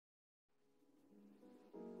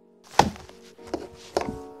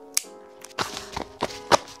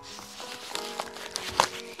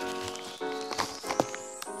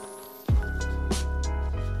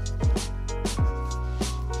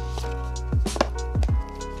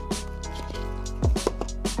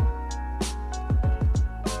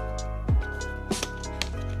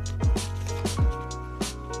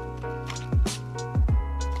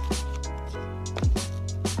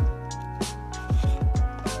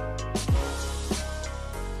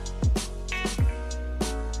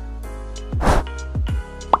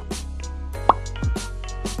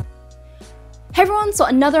Hey everyone, so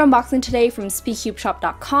another unboxing today from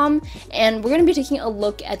SpeedCubeShop.com, and we're going to be taking a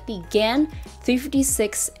look at the GAN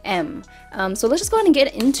 356M. So let's just go ahead and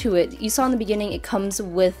get into it. You saw in the beginning it comes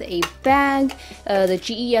with a bag, the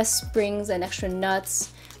GES springs and extra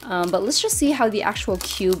nuts, but let's just see how the actual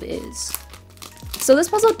cube is. So this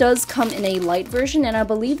puzzle does come in a light version, and I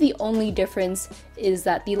believe the only difference is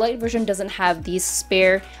that the light version doesn't have these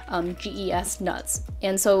spare GES nuts.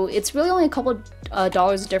 And so it's really only a couple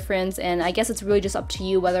dollars difference, and I guess it's really just up to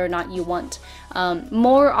you whether or not you want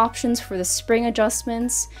more options for the spring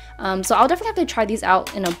adjustments. So I'll definitely have to try these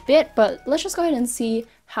out in a bit, but let's just go ahead and see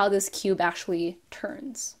how this cube actually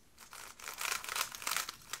turns.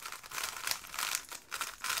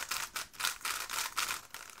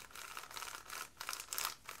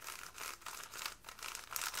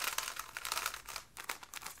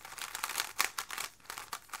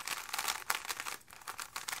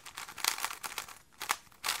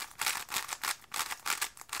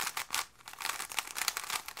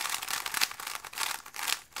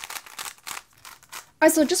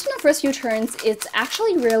 Alright, so just from the first few turns, it's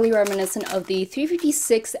actually really reminiscent of the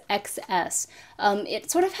 356XS. It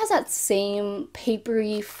sort of has that same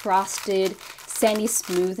papery, frosted, sandy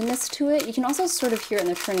smoothness to it. You can also sort of hear it in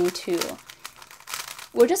the turning too,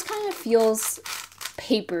 where it just kind of feels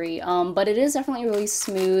papery, but it is definitely really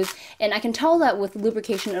smooth, and I can tell that with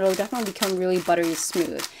lubrication it'll definitely become really buttery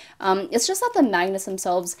smooth. It's just that the magnets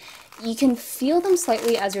themselves, you can feel them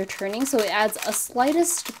slightly as you're turning, so it adds a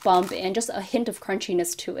slightest bump and just a hint of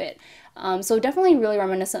crunchiness to it. So definitely really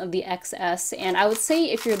reminiscent of the XS, and I would say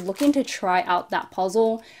if you're looking to try out that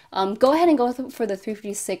puzzle, go ahead and go for the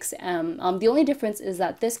 356M. The only difference is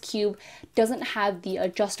that this cube doesn't have the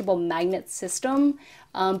adjustable magnet system,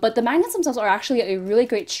 but the magnets themselves are actually a really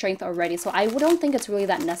great strength already, so I don't think it's really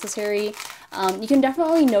that necessary. You can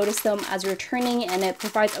definitely notice them as you're turning, and it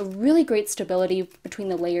provides a really great stability between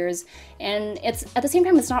the layers, and it's at the same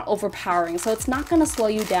time it's not overpowering, so it's not going to slow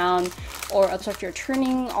you down or obstruct your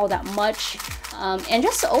turning all that much. And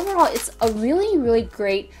just overall, it's a really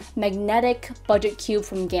great magnetic budget cube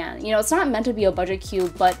from GAN. You know, it's not meant to be a budget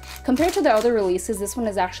cube, but compared to their other releases, this one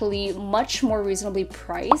is actually much more reasonably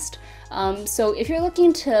priced. So if you're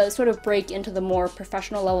looking to sort of break into the more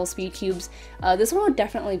professional level speed cubes, this one would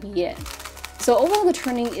definitely be it. So overall, the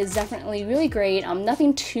turning is definitely really great.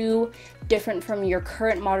 Nothing too different from your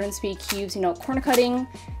current modern speed cubes. You know, corner cutting,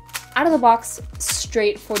 out of the box,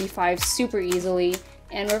 straight 45 super easily,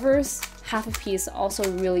 and reverse half a piece also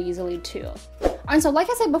really easily too. And so like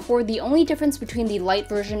I said before, the only difference between the light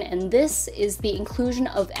version and this is the inclusion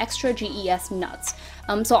of extra GES nuts.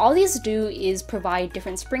 So all these do is provide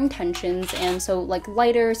different spring tensions, and so like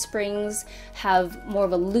lighter springs have more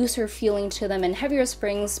of a looser feeling to them, and heavier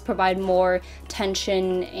springs provide more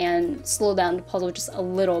tension and slow down the puzzle just a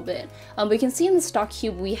little bit. But you can see in the stock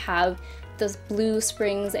cube we have the blue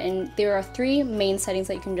springs, and there are 3 main settings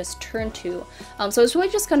that you can just turn to. So it's really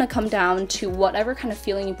just going to come down to whatever kind of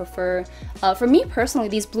feeling you prefer. For me personally,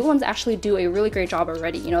 these blue ones actually do a really great job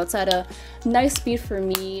already. You know, it's at a nice speed for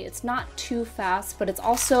me. It's not too fast, but it's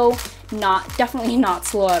also definitely not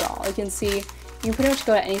slow at all. You can see you can pretty much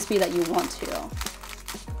go at any speed that you want to.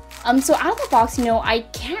 So out of the box, you know, I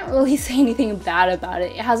can't really say anything bad about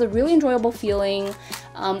it. It has a really enjoyable feeling.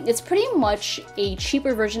 It's pretty much a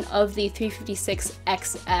cheaper version of the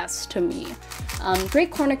 356XS to me.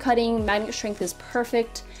 Great corner cutting, magnet strength is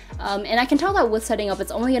perfect, and I can tell that with setting up,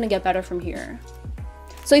 it's only going to get better from here.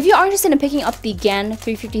 So if you are interested in picking up the GAN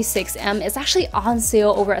 356M, it's actually on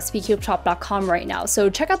sale over at SpeedCubeShop.com right now.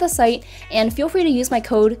 So check out the site and feel free to use my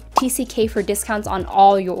code TCK for discounts on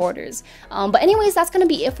all your orders. But anyways, that's going to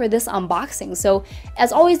be it for this unboxing. So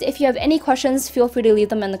as always, if you have any questions, feel free to leave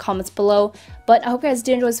them in the comments below. But I hope you guys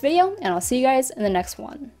did enjoy this video, and I'll see you guys in the next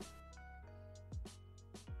one.